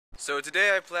So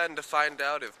today I plan to find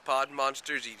out if pod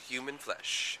monsters eat human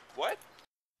flesh. What?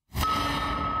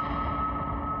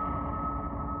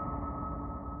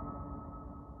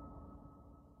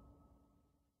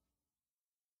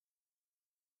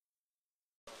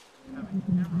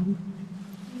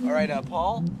 Alright,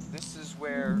 Paul, this is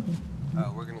where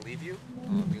we're gonna leave you.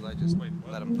 Eli, just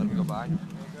let him go by.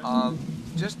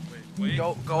 Just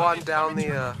go on down the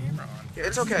yeah,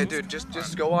 it's okay, dude.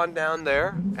 Just go on down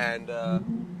there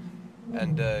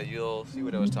and you'll see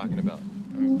what I was talking about.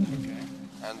 Okay.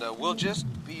 And we'll just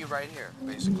be right here,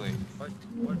 basically.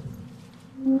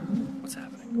 What's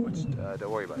happening?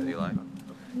 Don't worry about it, Eli. Okay.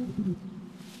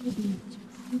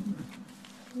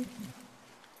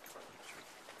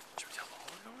 Should we tell Paul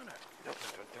we're going or? No,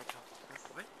 don't tell.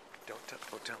 What? Don't tell.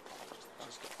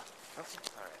 Just go.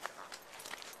 Alright.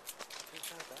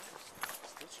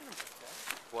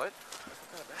 What?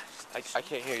 I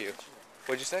can't hear you.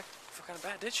 What'd you say? We're kind of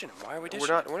bad ditching him. Why are we ditching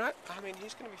We're not. I mean,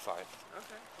 he's gonna be fine.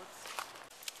 Okay.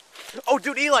 Oh,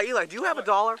 dude, Eli, do you have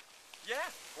 $1? Yeah.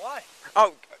 Why?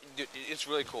 Oh, dude, it's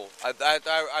really cool.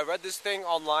 I read this thing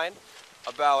online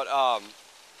about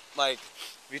like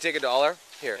if you take $1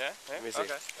 here. Yeah. Let me see.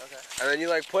 Okay. And then you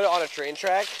like put it on a train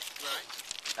track, Right.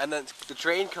 and then the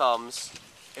train comes.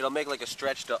 It'll make like a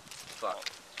stretch fuck.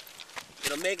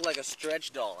 It'll make like a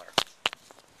stretch dollar.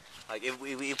 Like if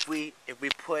we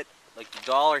put like the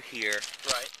 $1 here.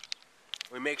 Right.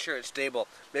 We make sure it's stable.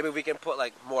 Maybe we can put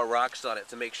like more rocks on it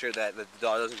to make sure that the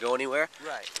dollar doesn't go anywhere.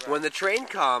 Right. When the train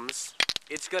comes,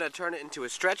 it's gonna turn it into a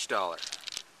stretch dollar.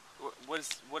 What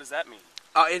does that mean?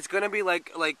 It's gonna be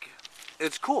like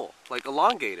it's cool, like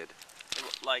elongated,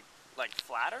 Like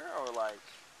flatter or like?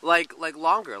 like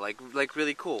longer, like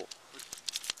really cool.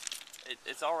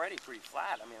 It's already pretty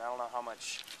flat. I mean, I don't know how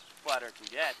much flatter it can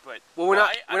get, but Well, we're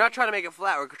not trying to make it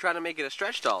flat. We're trying to make it a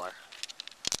stretch dollar.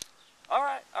 All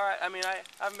right. I mean, I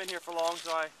haven't been here for long,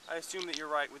 so I assume that you're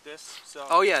right with this. So.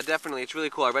 Oh yeah, definitely. It's really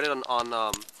cool. I read it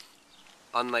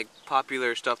on like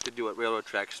popular stuff to do at Railroad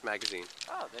Tracks magazine.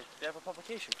 Oh, they have a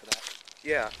publication for that.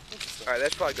 Yeah. All right,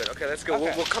 that's probably good. Okay, let's go.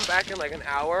 Okay. We'll come back in like an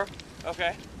hour.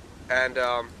 Okay. And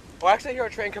well, actually, I hear a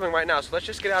train coming right now, so let's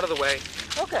just get out of the way.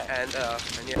 Okay. And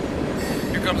yeah.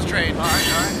 Here comes the train. All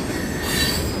right.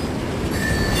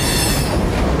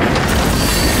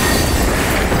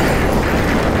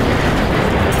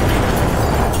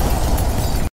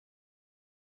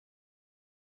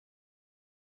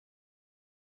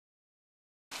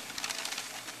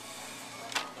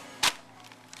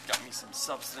 Got me some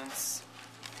substance.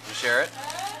 You share it?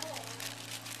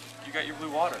 You got your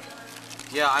blue water.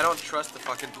 Yeah, I don't trust the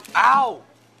fucking. Ow!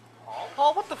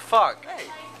 Paul, what the fuck? Hey.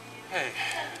 Hey.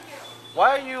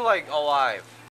 Why are you like alive?